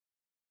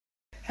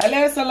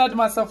Hello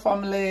Saladmaster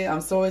family, I'm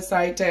so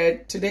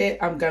excited. Today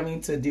I'm going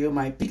to do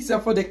my pizza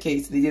for the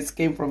kids. They just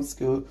came from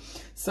school.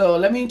 So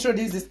let me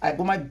introduce this. I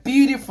got my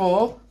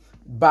beautiful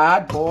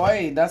bad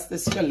boy. That's the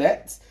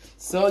Skillet.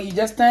 So you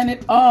just turn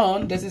it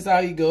on. This is how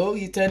you go.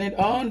 You turn it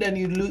on, then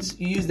you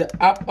use the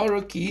up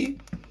arrow key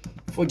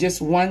for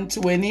just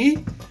 120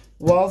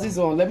 while it's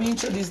on. Let me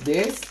introduce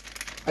this.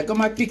 I got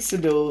my pizza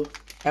dough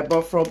I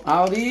bought from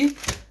Aldi.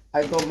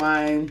 I got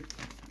my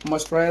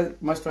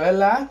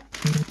mozzarella.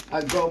 I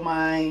got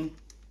my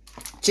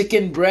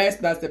chicken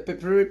breast. That's the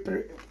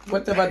pepper,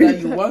 whatever that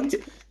you want.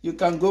 You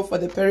can go for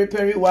the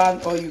peri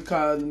one, or you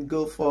can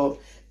go for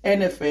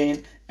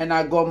anything. And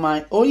I got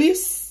my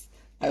olives.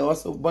 I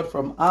also bought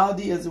from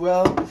Aldi as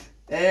well.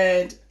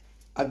 And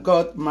I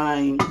got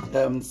my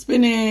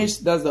spinach.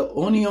 That's the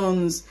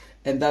onions,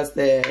 and that's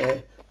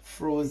the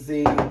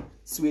frozen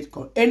sweet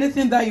corn.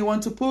 Anything that you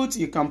want to put,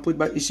 you can put,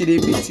 but it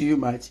shouldn't be too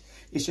much.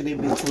 It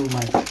shouldn't be too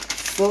much.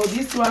 So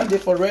this one,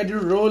 they've already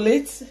rolled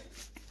it.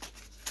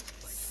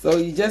 So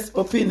you just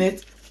open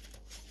it.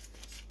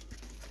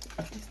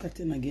 After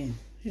starting again.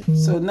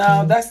 So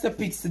now that's the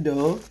pizza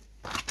dough.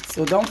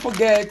 So don't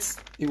forget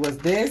it was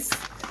this.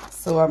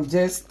 So I'm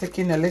just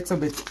taking a little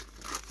bit.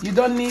 You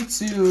don't need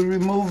to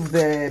remove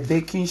the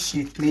baking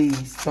sheet,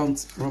 please.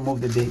 Don't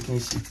remove the baking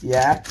sheet.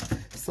 Yeah.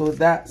 So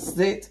that's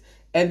it.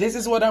 And this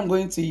is what I'm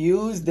going to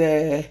use.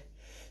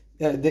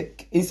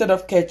 Instead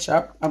of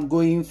ketchup, I'm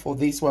going for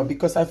this one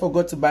because I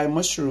forgot to buy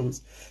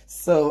mushrooms.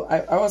 So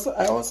I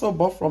also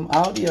bought from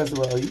Aldi as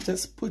well. You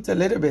just put a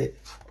little bit.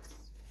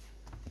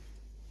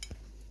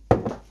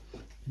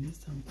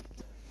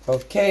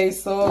 Okay,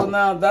 so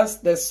now that's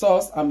the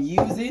sauce I'm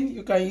using.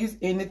 You can use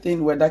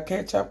anything, whether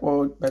ketchup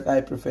or, but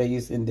I prefer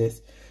using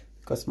this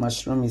because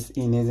mushroom is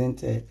in,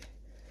 isn't it?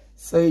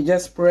 So you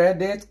just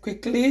spread it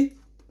quickly.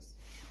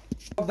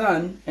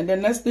 Done. And the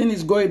next thing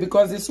is going,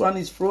 because this one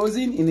is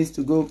frozen, it needs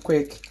to go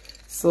quick.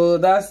 So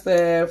that's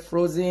the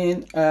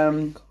frozen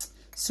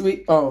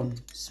sweet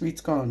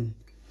corn.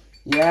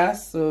 Yeah,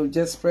 so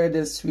just spread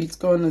the sweet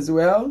corn as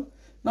well.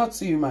 Not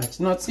too much,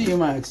 not too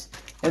much.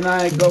 And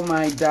I got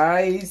my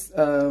diced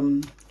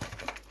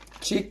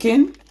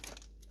chicken.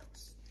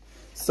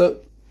 So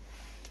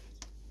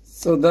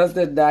that's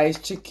the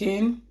diced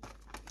chicken.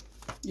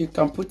 You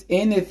can put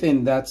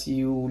anything that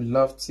you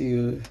love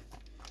to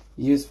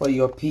use for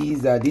your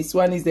pizza. This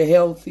one is the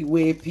healthy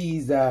way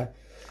pizza.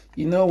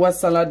 You know what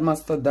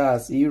Saladmaster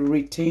does? You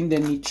retain the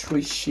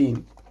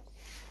nutrition.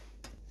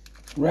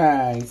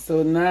 Right,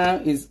 so now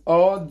it's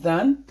all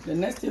done. The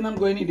next thing I'm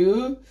going to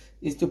do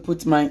is to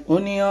put my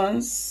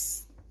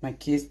onions. My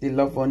kids, they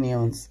love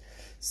onions.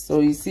 So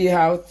you see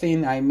how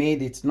thin I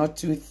made it. Not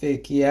too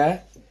thick,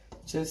 yeah?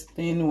 Just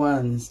thin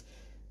ones.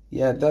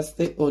 Yeah, that's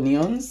the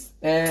onions.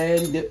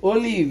 And the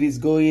olive is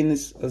going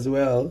as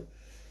well.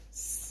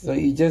 So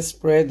you just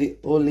spread the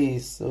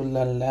olives. So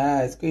la,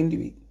 it's going to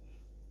be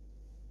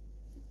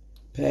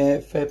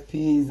perfect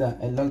pizza.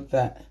 I love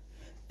that.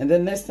 And the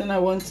next thing I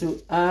want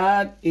to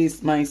add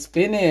is my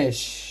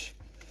spinach.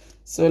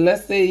 So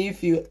let's say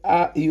if you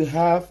have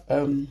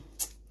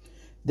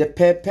the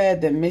pepper,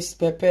 the mixed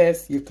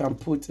peppers, you can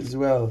put as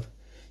well.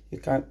 You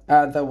can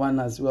add that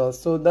one as well.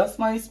 So that's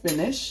my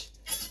spinach.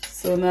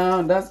 So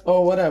now that's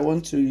all what I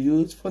want to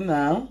use for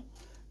now.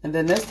 And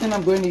the next thing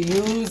I'm going to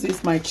use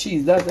is my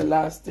cheese. That's the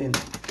last thing.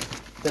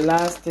 The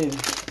last thing.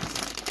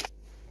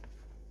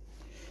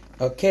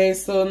 Okay,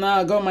 so now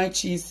I got my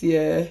cheese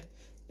here.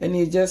 And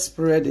you just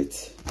spread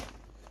it.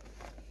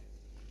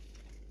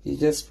 You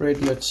just spread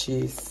your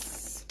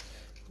cheese.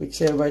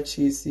 Whichever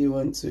cheese you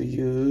want to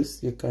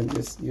use, you can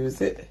just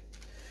use it.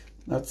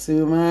 Not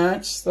too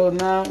much. So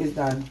now it's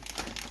done.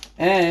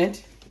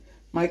 And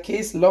my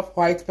kids love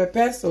white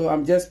pepper. So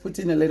I'm just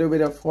putting a little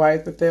bit of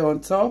white pepper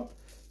on top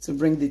to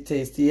bring the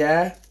taste.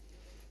 Yeah,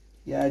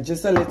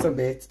 just a little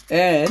bit.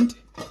 And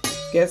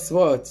guess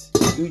what?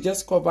 You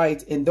just cover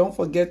it and don't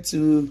forget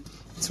to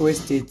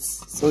twist it.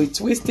 So you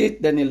twist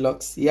it, then it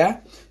locks. Yeah.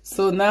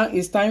 So now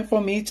it's time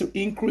for me to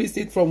increase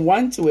it from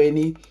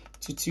 120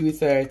 to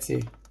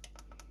 230.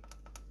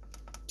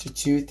 To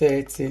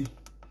 230.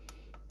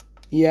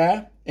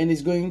 Yeah. And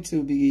it's going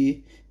to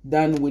be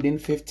done within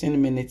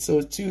 15 minutes.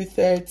 So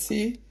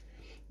 230.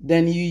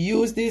 Then you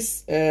use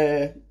this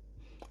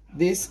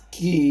this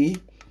key.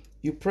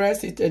 You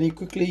press it and you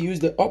quickly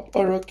use the up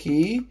arrow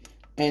key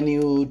and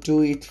you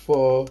do it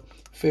for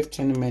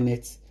 15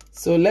 minutes.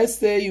 So let's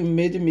say you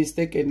made a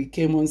mistake and it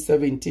came on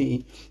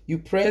 17. You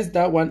press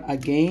that one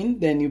again,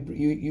 then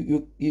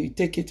you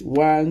take it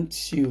 1,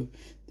 2,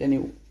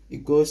 then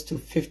it goes to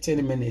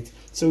 15 minutes.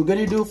 So we're going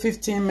to do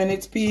 15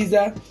 minutes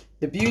pizza.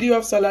 The beauty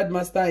of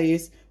Saladmaster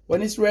is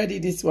when it's ready,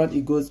 this one,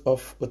 it goes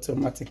off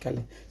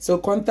automatically. So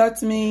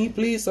contact me.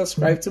 Please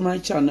subscribe to my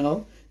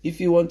channel. If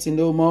you want to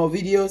know more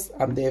videos,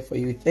 I'm there for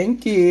you.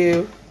 Thank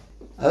you.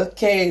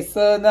 Okay,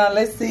 so now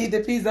let's see. The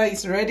pizza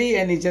is ready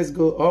and it just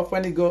go off.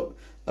 When it go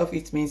off,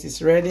 it means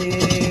it's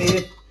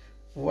ready.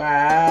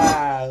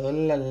 Wow, oh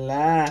la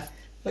la.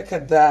 Look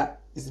at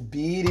that. It's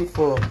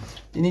beautiful.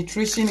 The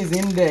nutrition is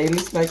in there. It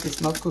looks like it's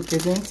not cooked,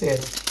 isn't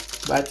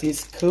it? But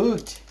it's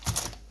cooked.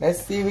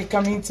 Let's see, we're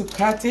coming to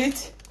cut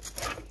it.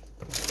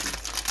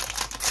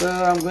 So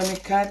I'm going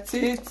to cut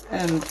it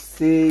and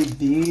say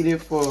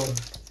beautiful,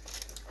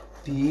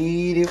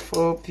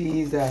 beautiful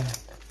pizza.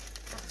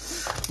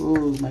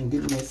 Oh my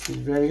goodness, it's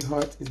very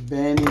hot, it's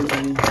burning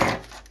me.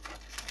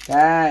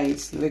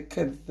 Guys, look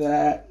at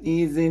that.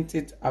 Isn't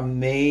it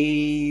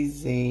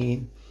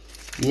amazing?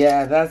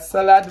 Yeah, that's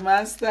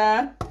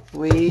Saladmaster.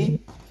 We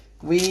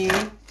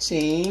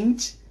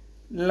change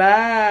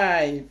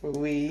life.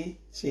 We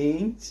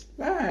change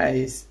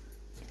lives.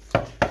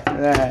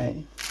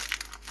 Right.